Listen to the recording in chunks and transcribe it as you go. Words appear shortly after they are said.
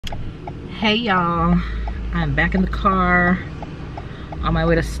Hey y'all, I'm back in the car on my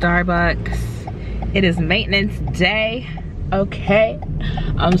way to Starbucks. It is maintenance day, okay?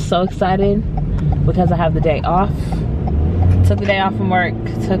 I'm so excited because I have the day off. Took the day off from work,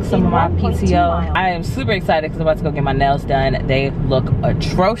 took some of my PTO. I am super excited because I'm about to go get my nails done. They look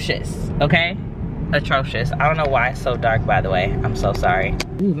atrocious, okay? Atrocious. I don't know why it's so dark, by the way. I'm so sorry.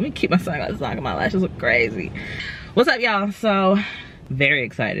 Ooh, let me keep my sunglasses on. My lashes look crazy. What's up, y'all? So, very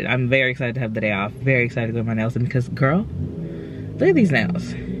excited. I'm very excited to have the day off. Very excited to go get my nails done because, girl, look at these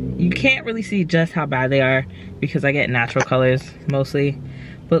nails. You can't really see just how bad they are because I get natural colors mostly.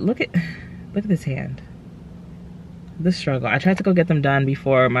 But look at this hand. The struggle. I tried to go get them done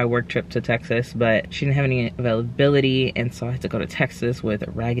before my work trip to Texas, but she didn't have any availability, and so I had to go to Texas with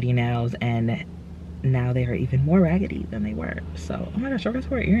raggedy nails, and now they are even more raggedy than they were. So, oh my gosh, I forgot to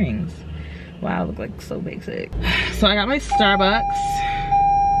wear earrings. Wow, I look like so basic. So I got my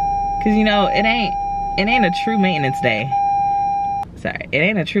Starbucks, cause you know it ain't a true maintenance day. Sorry, it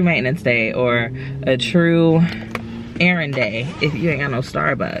ain't a true maintenance day or a true errand day if you ain't got no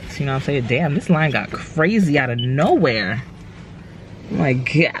Starbucks. You know what I'm saying? Damn, this line got crazy out of nowhere. Oh my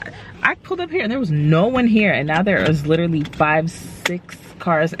God. I pulled up here and there was no one here, and now there is literally 5, 6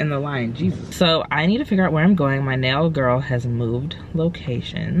 cars in the line. Jesus. So I need to figure out where I'm going. My nail girl has moved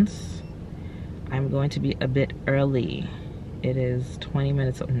locations. I'm going to be a bit early. It is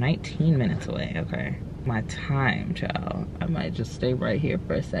 19 minutes away. Okay. My time, child. I might just stay right here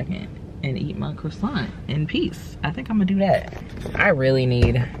for a second and eat my croissant in peace. I think I'm gonna do that. I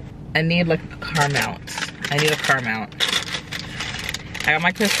need like a car mount. I need a car mount. I got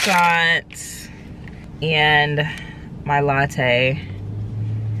my croissant and my latte,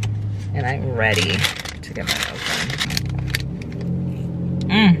 and I'm ready to get my nails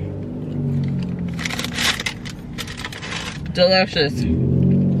done. Delicious.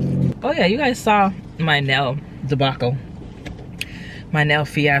 Oh yeah, you guys saw my nail debacle. My nail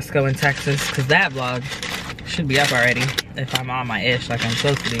fiasco in Texas, because that vlog should be up already if I'm on my ish like I'm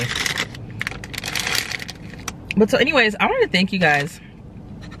supposed to be. But so anyways, I wanted to thank you guys.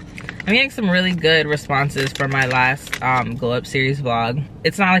 I'm getting some really good responses from my last Glow Up series vlog.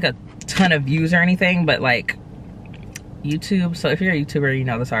 It's not like a ton of views or anything, but like YouTube, so if you're a YouTuber, you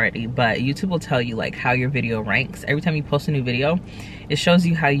know this already, but YouTube will tell you like how your video ranks. Every time you post a new video, it shows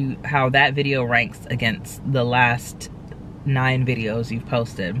you how that video ranks against the last 9 videos you've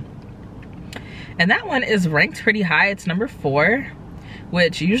posted. And that one is ranked pretty high. It's number 4,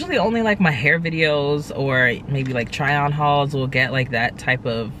 which usually only like my hair videos or maybe like try on hauls will get like that type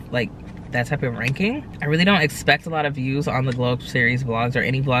of ranking. I really don't expect a lot of views on the Glow Up series vlogs or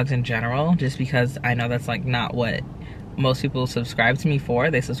any vlogs in general, just because I know that's like not what most people subscribe to me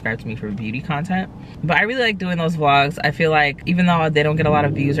for. They subscribe to me for beauty content. But I really like doing those vlogs. I feel like even though they don't get a lot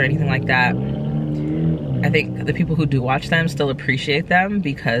of views or anything like that, I think the people who do watch them still appreciate them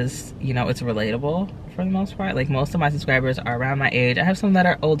because, you know, it's relatable for the most part. Like, most of my subscribers are around my age. I have some that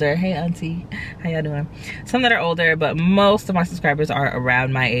are older. Hey auntie, how y'all doing? Some that are older, but most of my subscribers are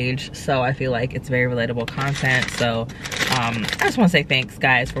around my age, so I feel like it's very relatable content. So I just want to say thanks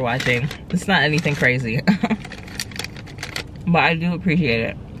guys for watching. It's not anything crazy. But I do appreciate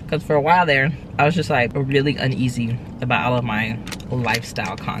it, because for a while there I was just like really uneasy about all of my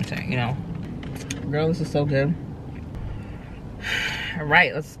lifestyle content, you know. Girl, this is so good. All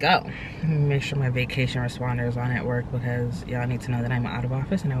right, let's go. Let me make sure my vacation responder is on at work, because y'all need to know that I'm out of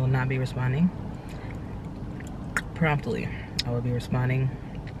office and I will not be responding promptly. I will be responding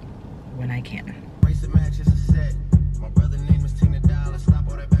when I can.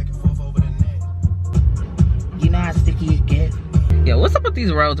 You know how sticky you get? Yo, what's up with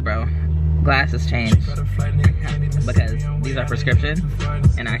these roads, bro? Glasses changed because these are prescription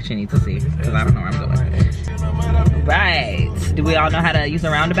and I actually need to see because I don't know where I'm going. Right. Do we all know how to use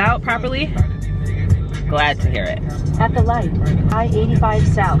a roundabout properly? Glad to hear it. At the light, I-85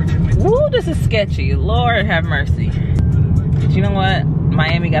 South. Woo, this is sketchy. Lord have mercy. But you know what?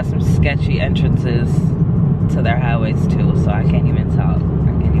 Miami got some sketchy entrances to their highways too, so I can't even tell.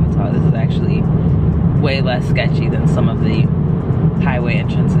 This is actually way less sketchy than some of the highway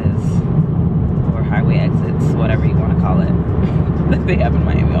entrances or highway exits, whatever you want to call it, that they have in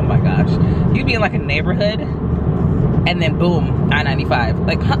Miami. Oh my gosh. You'd be in like a neighborhood and then boom, I-95.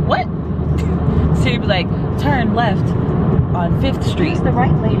 Like, huh, what? So you'd be like, turn left on 5th Street. Use the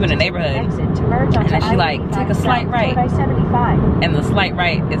right lane. You in a neighborhood. Exit to merge and then she like, take a slight right. I-75. And the slight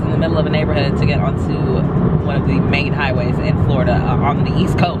right is in the middle of a neighborhood to get onto one of the main highways in Florida on the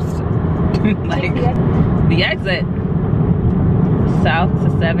East Coast. Like, the exit south to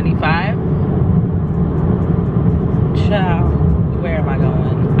 75. Child, where am I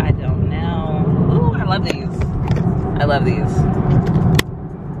going? I don't know. love these.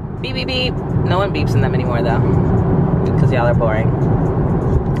 Beep, beep, beep. No one beeps in them anymore, though. Because y'all are boring.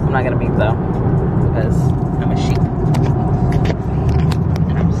 I'm not gonna beep, though. Because I'm a sheep.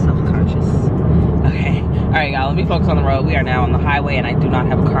 And I'm self-conscious. Okay. Alright, y'all. Let me focus on the road. We are now on the highway, and I do not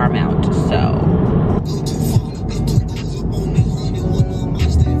have a car mount, so...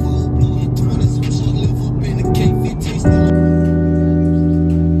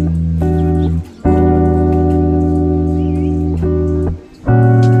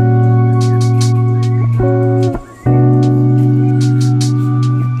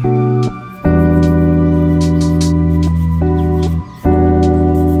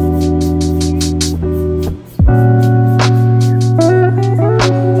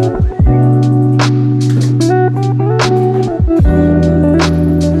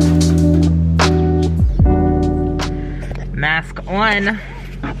 Mask on,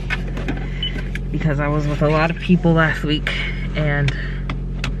 because I was with a lot of people last week and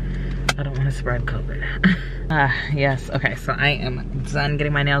I don't want to spread COVID. Yes, okay, so I am done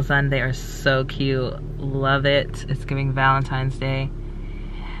getting my nails done. They are so cute. Love it. It's giving Valentine's Day.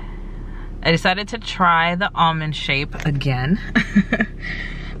 I decided to try the almond shape again.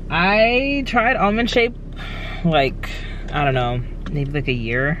 I tried almond shape like, I don't know, maybe like a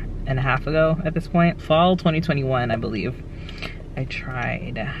year and a half ago at this point. Fall 2021, I believe. I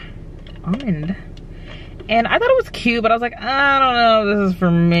tried almond and I thought it was cute, but I was like, I don't know if this is for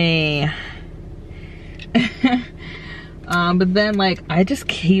me. But then like I just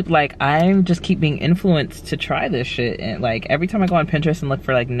keep being influenced to try this shit, and like every time I go on Pinterest and look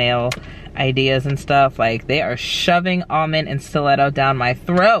for like nail ideas and stuff, like they are shoving almond and stiletto down my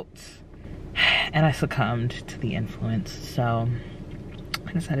throat, and I succumbed to the influence. So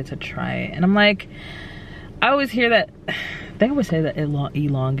I decided to try it, and I'm like, I always hear that they always say that it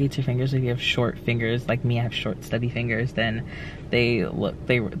elongates your fingers if you have short fingers. Like me, I have short stubby fingers, then they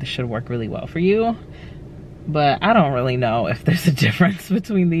should work really well for you. But I don't really know if there's a difference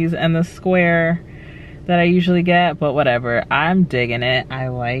between these and the square that I usually get, but whatever. I'm digging it. I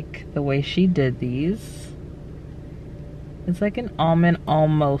like the way she did these. It's like an almond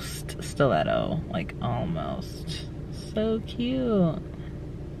almost stiletto, like almost. So cute.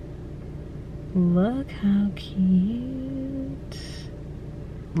 Look how cute.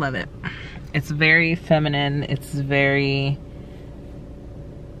 Love it. It's very feminine. It's very,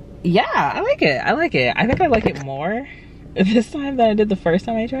 yeah, I like it. I like it. I think I like it more this time than I did the first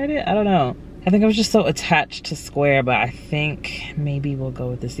time I tried it. I don't know. I think I was just so attached to square, but I think maybe we'll go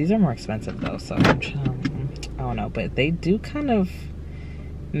with this. These are more expensive though, so I don't know. But they do kind of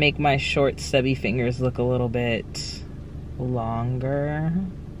make my short stubby fingers look a little bit longer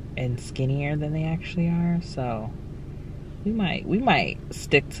and skinnier than they actually are. So we might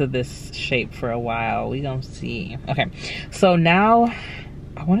stick to this shape for a while. We gonna see. Okay, so now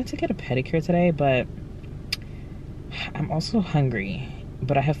I wanted to get a pedicure today, but I'm also hungry.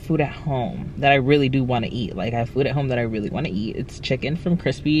 But I have food at home that I really do want to eat. Like I have food at home that I really want to eat. It's chicken from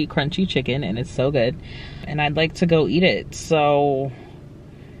Crispy Crunchy Chicken, and it's so good. And I'd like to go eat it. So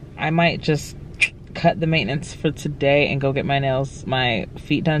I might just cut the maintenance for today and go get my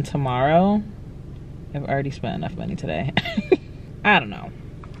feet done tomorrow. I've already spent enough money today. I don't know.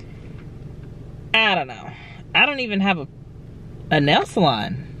 I don't even have a nail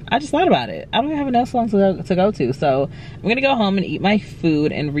salon. I just thought about it. I don't even have a nail salon to go to. So I'm gonna go home and eat my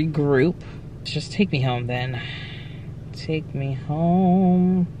food and regroup. Just take me home then. Take me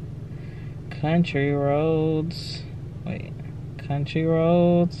home. Country roads. Wait. Country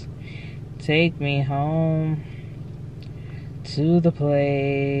roads. Take me home to the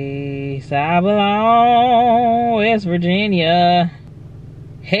place I belong, West Virginia.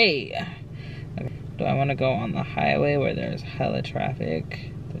 Hey. Do I want to go on the highway where there's hella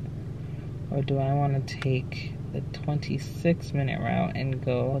traffic? Or do I want to take the 26-minute route and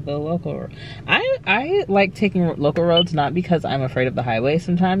go the local road? I like taking local roads, not because I'm afraid of the highway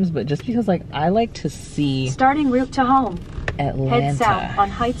sometimes, but just because like I like to see. Starting route to home. Atlanta. Head south on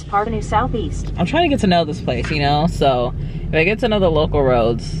Heights Avenue Southeast. I'm trying to get to know this place, you know? So if I get to know the local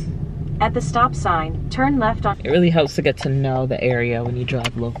roads. At the stop sign, turn left on. It really helps to get to know the area when you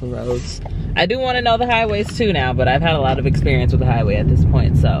drive local roads. I do want to know the highways too now, but I've had a lot of experience with the highway at this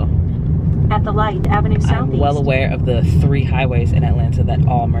point, so. At the Light Avenue Southeast. I'm well aware of the 3 highways in Atlanta that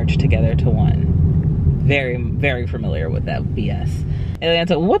all merge together to one. Very, very familiar with that BS.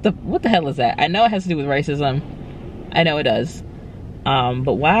 Atlanta, what the hell is that? I know it has to do with racism. I know it does.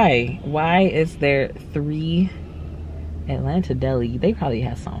 But why? Why is there 3 Atlanta deli? They probably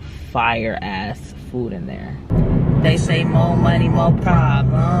have some fire ass food in there. They say more money, more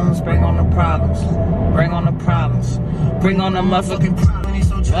problems. Bring on the problems. Bring on the problems. Bring on the motherfucking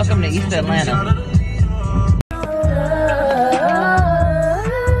problems. Welcome to East Atlanta.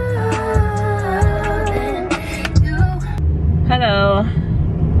 Hello.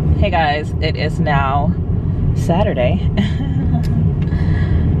 Hey guys, it is now Saturday.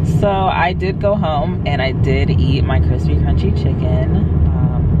 So I did go home and I did eat my crispy crunchy chicken.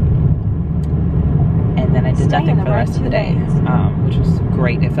 And then I did nothing for the rest of the day, which was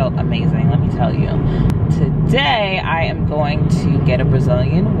great. It felt amazing, let me tell you. Today I am going to get a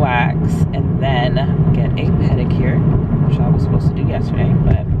Brazilian wax and then get a pedicure, which I was supposed to do yesterday,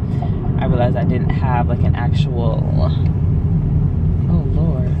 but I realized I didn't have like an actual, oh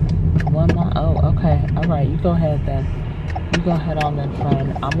Lord, one more, oh okay, all right, you go ahead then. You go ahead on then,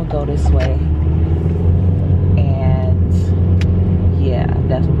 friend. I'm gonna go this way. And yeah,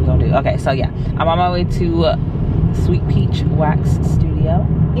 that's what we're gonna do. Okay, so yeah, I'm on my way to Sweet Peach Wax Studio.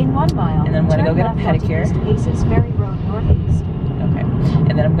 In 1 mile, and then I'm gonna go get a pedicure. Paces Ferry Road Northeast. Okay,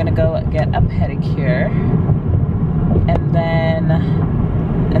 and then I'm gonna go get a pedicure, and then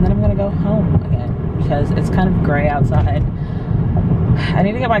I'm gonna go home again because it's kind of gray outside. I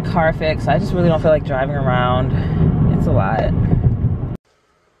need to get my car fixed. I just really don't feel like driving around. It's a lot.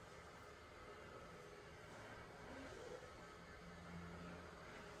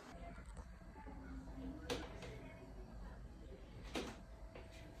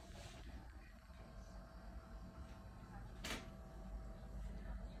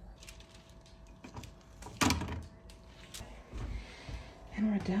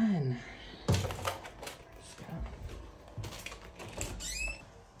 And we're done. Let's go.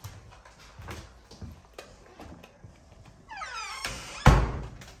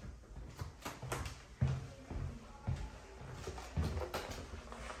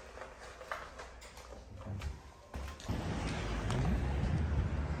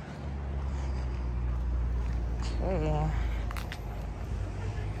 Okay.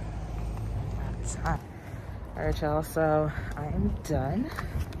 That's hot. Alright y'all, so I am done.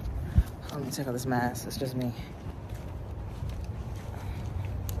 Let me take off this mask, it's just me.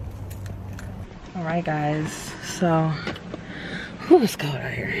 Alright guys, so, whew, it's cold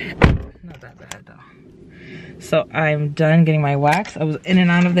out here. Not that bad though. So I'm done getting my wax. I was in and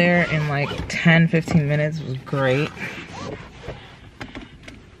out of there in like 10-15 minutes, it was great.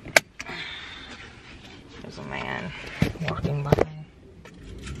 There's a man walking by,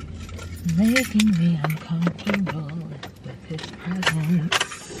 making me uncomfortable with his presence.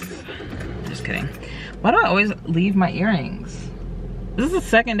 Just kidding. Why do I always leave my earrings? This is the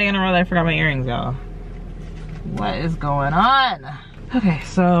second day in a row that I forgot my earrings, y'all. What is going on? Okay,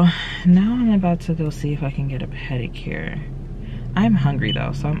 so now I'm about to go see if I can get a pedicure. I'm hungry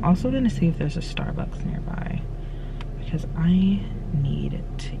though, so I'm also gonna see if there's a Starbucks nearby because I need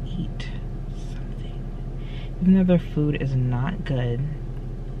to eat something. Even though their food is not good,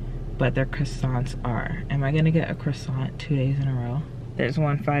 but their croissants are. Am I gonna get a croissant 2 days in a row? There's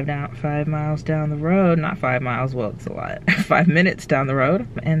one 5 miles down the road. Not 5 miles, well, it's a lot. 5 minutes down the road.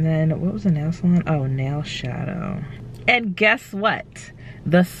 And then, what was the nail salon? Oh, Nail Shadow. And guess what?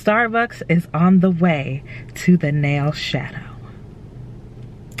 The Starbucks is on the way to the Nail Shadow.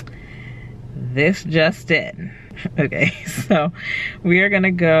 This just in. Okay, so we are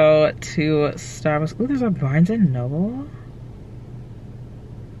gonna go to Starbucks. Oh, there's a Barnes & Noble.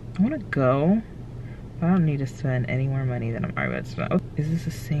 I wanna go. I don't need to spend any more money than I'm already about to spend. Oh, is this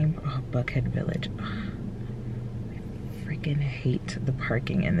the same? Oh, Buckhead Village. Oh, I freaking hate the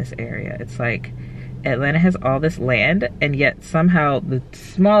parking in this area. It's like Atlanta has all this land and yet somehow the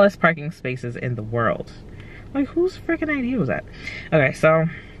smallest parking spaces in the world. Like, whose freaking idea was that? Okay, so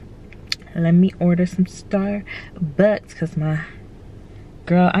let me order some Starbucks because my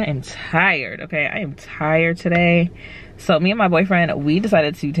girl, I am tired. Okay, I am tired today. So me and my boyfriend, we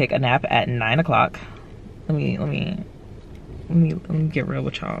decided to take a nap at 9 o'clock. Let me get real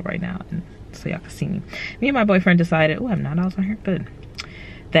with y'all right now, and so y'all can see me. Me and my boyfriend decided, oh, I have $9 on here, good.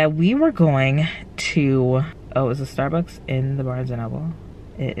 That we were going to, oh, is the Starbucks in the Barnes & Noble?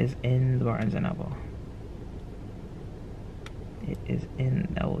 It is in the Barnes & Noble. It is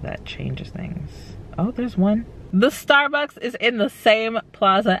in, oh, that changes things. Oh, there's one. The Starbucks is in the same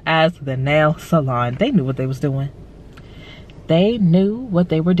plaza as the nail salon. They knew what they was doing. They knew what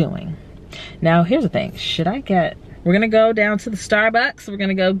they were doing. Now, here's the thing. Should I get, we're gonna go down to the Starbucks. We're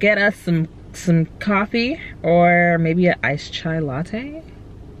gonna go get us some coffee or maybe an iced chai latte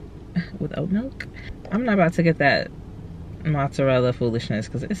with oat milk. I'm not about to get that mozzarella foolishness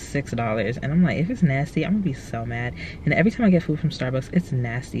because it's $6 and I'm like, if it's nasty, I'm gonna be so mad. And every time I get food from Starbucks, it's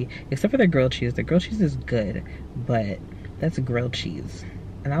nasty, except for their grilled cheese. The grilled cheese is good, but that's grilled cheese.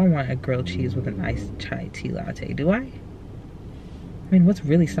 And I don't want a grilled cheese with an iced chai tea latte, do I? I mean, what's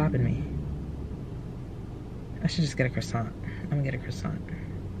really stopping me? I should just get a croissant. I'm gonna get a croissant.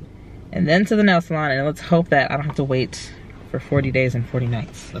 And then to the nail salon, and let's hope that I don't have to wait for 40 days and 40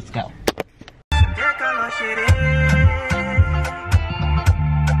 nights. Let's go.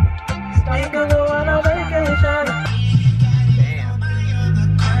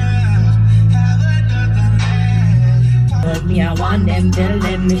 Me, I want them, tell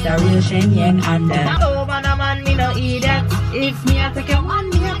them it's a real Shen Yang and them. Over the man, me no eat that. If me I take a one,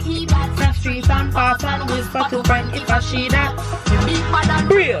 me I keep that. Snap street and pass and whisper to friend if I see that.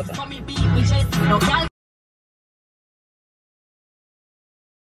 Breathe.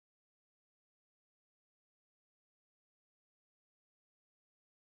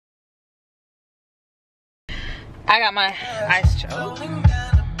 I got my ice choke.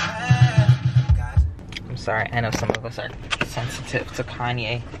 I'm sorry, I know some of us are sensitive to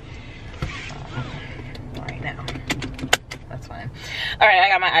Kanye right now. That's fine. All right, I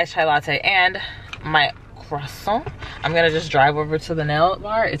got my iced chai latte and my croissant. I'm gonna just drive over to the nail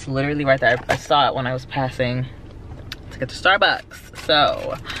bar. It's literally right there. I saw it when I was passing to get to Starbucks.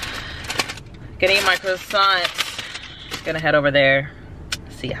 So, getting my croissant. Gonna head over there.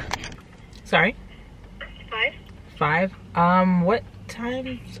 See ya. Sorry? 5? What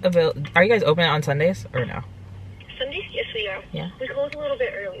times available? Are you guys open on Sundays or no? Sundays? Yes, we are. Yeah. We close a little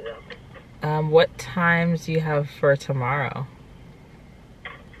bit early though. What times do you have for tomorrow?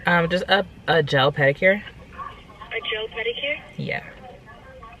 Just a gel pedicure. A gel pedicure? Yeah.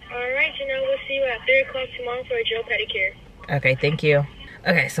 Alright, so now we'll see you at 3 o'clock tomorrow for a gel pedicure. Okay, thank you.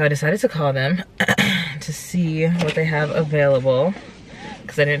 Okay, so I decided to call them to see what they have available.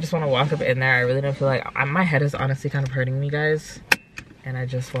 Because I didn't just want to walk up in there. I really don't feel like, my head is honestly kind of hurting me, guys. And I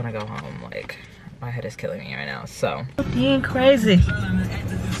just want to go home. Like, my head is killing me right now, so. Being crazy.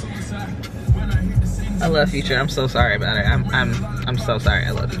 I love Future. I'm so sorry about it. I'm so sorry.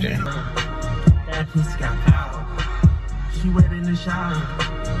 I love Future.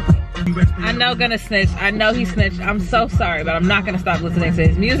 I know gonna snitch. I know he snitched. I'm so sorry, but I'm not gonna stop listening to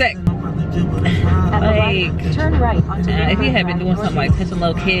his music. Like, Turn right onto if he had been doing something like touching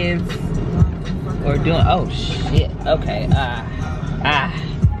little kids or doing, oh shit, okay, I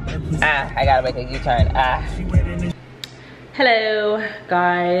gotta make a U-turn, Hello,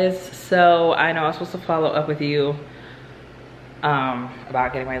 guys. So I know I was supposed to follow up with you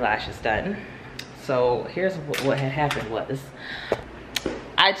about getting my lashes done. So here's what had happened was,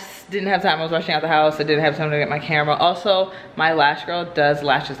 I just didn't have time. I was rushing out the house. I didn't have time to get my camera. Also, my lash girl does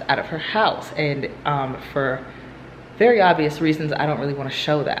lashes out of her house. And for very obvious reasons, I don't really want to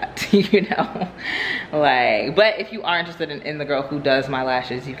show that, you know? Like, but if you are interested in the girl who does my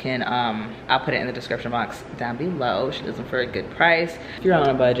lashes, you can, I'll put it in the description box down below. She does them for a good price. If you're on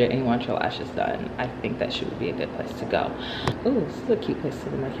a budget and you want your lashes done, I think that she would be a good place to go. Ooh, this is a cute place to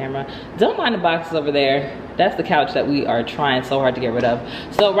put my camera. Don't mind the boxes over there. That's the couch that we are trying so hard to get rid of.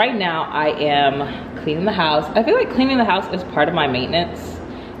 So right now I am cleaning the house. I feel like cleaning the house is part of my maintenance.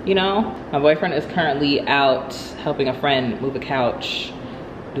 You know, my boyfriend is currently out helping a friend move a couch,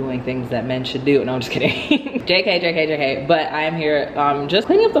 doing things that men should do. No, I'm just kidding. JK. But I am here just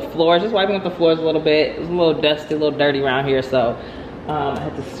cleaning up the floors, just wiping up the floors a little bit. It was a little dusty, a little dirty around here, so I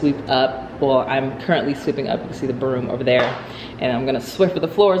had to sweep up. Well, I'm currently sweeping up. You can see the broom over there. And I'm gonna Swiffer the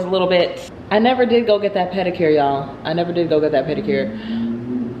floors a little bit. I never did go get that pedicure, y'all. I never did go get that pedicure.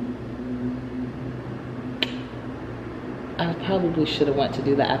 I probably should have went to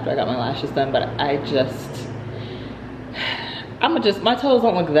do that after I got my lashes done, but my toes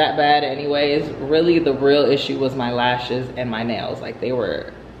don't look that bad anyways. Really, the real issue was my lashes and my nails. Like, they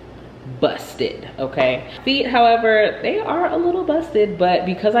were busted, okay? Feet, however, they are a little busted, but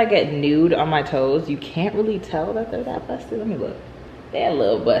because I get nude on my toes, you can't really tell that they're that busted. Let me look. They're a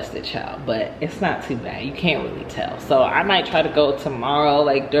little busted, child, but it's not too bad. You can't really tell. So I might try to go tomorrow,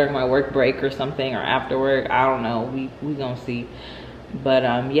 like during my work break or something, or after work. I don't know. We gonna see. But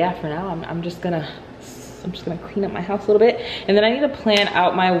yeah, for now, I'm just gonna clean up my house a little bit, and then I need to plan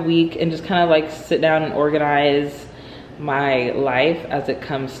out my week and just kind of like sit down and organize my life as it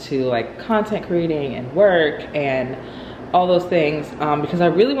comes to like content creating and work and all those things, because I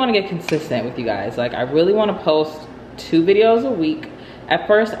really want to get consistent with you guys. Like, I really want to post 2 videos a week. At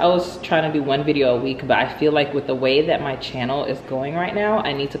first I was trying to do 1 video a week, but I feel like with the way that my channel is going right now,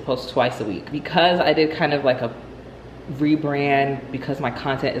 I need to post twice a week, because I did kind of like a rebrand, because my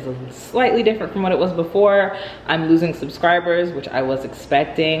content is slightly different from what it was before. I'm losing subscribers, which I was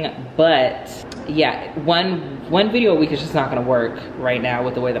expecting, but yeah, one video a week is just not gonna work right now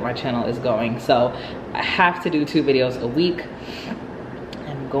with the way that my channel is going. So I have to do 2 videos a week.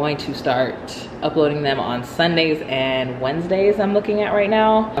 And going to start uploading them on Sundays and Wednesdays. I'm looking at right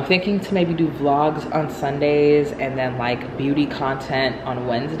now. I'm thinking to maybe do vlogs on Sundays and then like beauty content on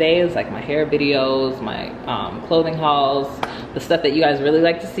Wednesdays, like my hair videos, my clothing hauls, the stuff that you guys really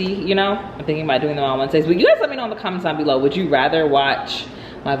like to see, you know. I'm thinking about doing them on Wednesdays. But you guys let me know in the comments down below, would you rather watch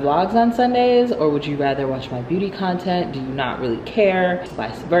my vlogs on Sundays or would you rather watch my beauty content? Do you not really care?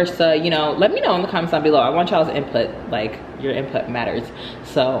 Vice versa, you know, let me know in the comments down below. I want y'all's input, like your input matters.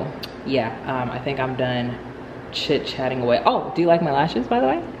 So yeah, I think I'm done chit-chatting away. Oh, do you like my lashes, by the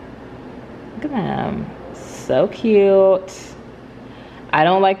way? Look at them, so cute. I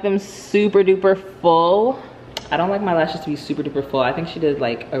don't like them super duper full. I don't like my lashes to be super duper full. I think she did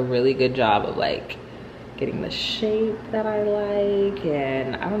like a really good job of like getting the shape that I like,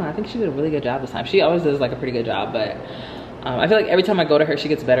 and I don't know, I think she did a really good job this time. She always does like a pretty good job, but I feel like every time I go to her, she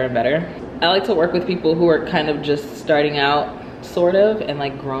gets better and better. I like to work with people who are kind of just starting out, sort of, and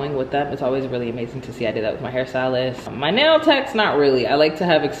like growing with them. It's always really amazing to see. I did that with my hairstylist. My nail techs, not really. I like to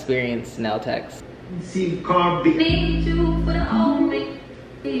have experienced nail techs. See, car need you for the only.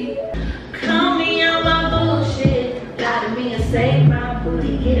 Call me on my bullshit. Gotta be and save my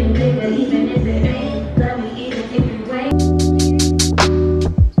booty. Getting bigger even if it ain't. Let me even if you ain't.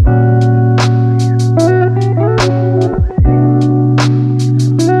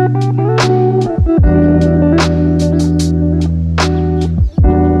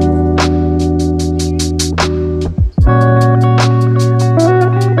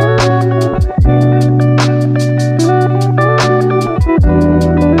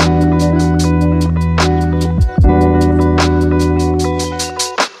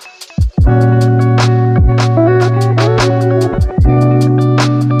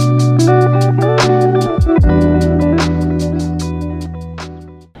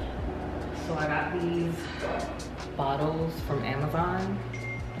 Bottles from Amazon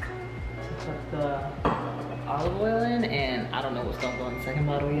to put the olive oil in, and I don't know what's gonna go in the second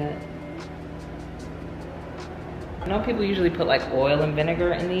bottle yet. I know people usually put like oil and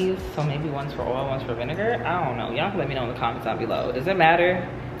vinegar in these, so maybe one's for oil, one's for vinegar. I don't know. Y'all can let me know in the comments down below. Does it matter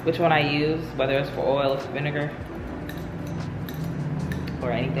which one I use, whether it's for oil or for vinegar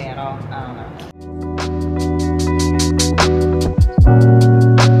or anything at all? I don't know.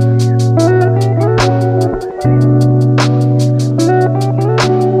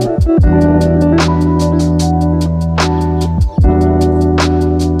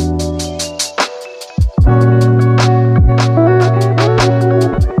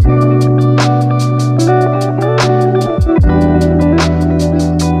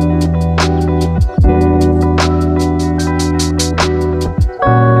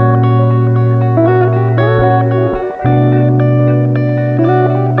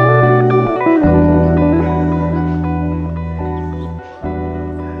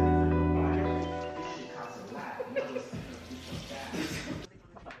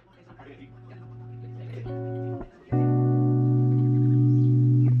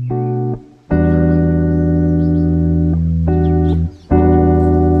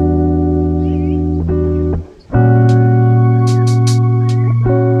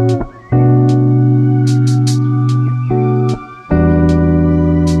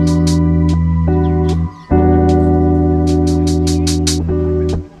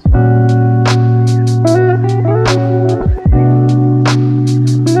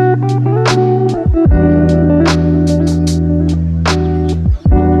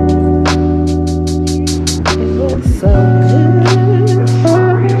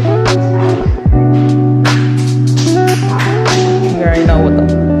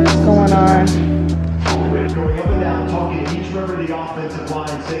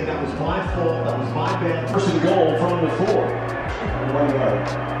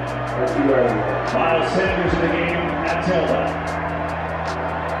 Miles Sanders in the game at tailback.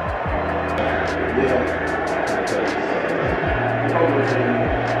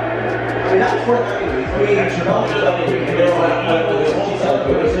 I mean, that's what I kind of wish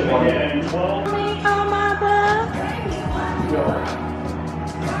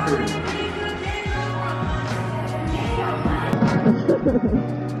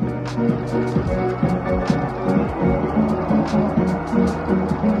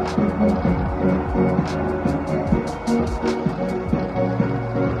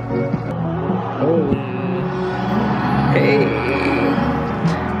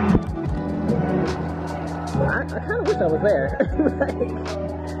I was there.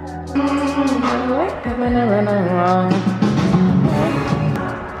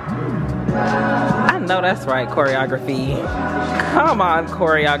 I know that's right, choreography. Come on,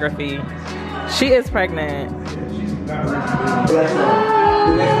 choreography. She is pregnant.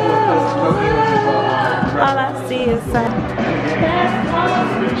 All I see is sun.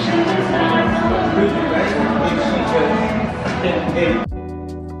 If she just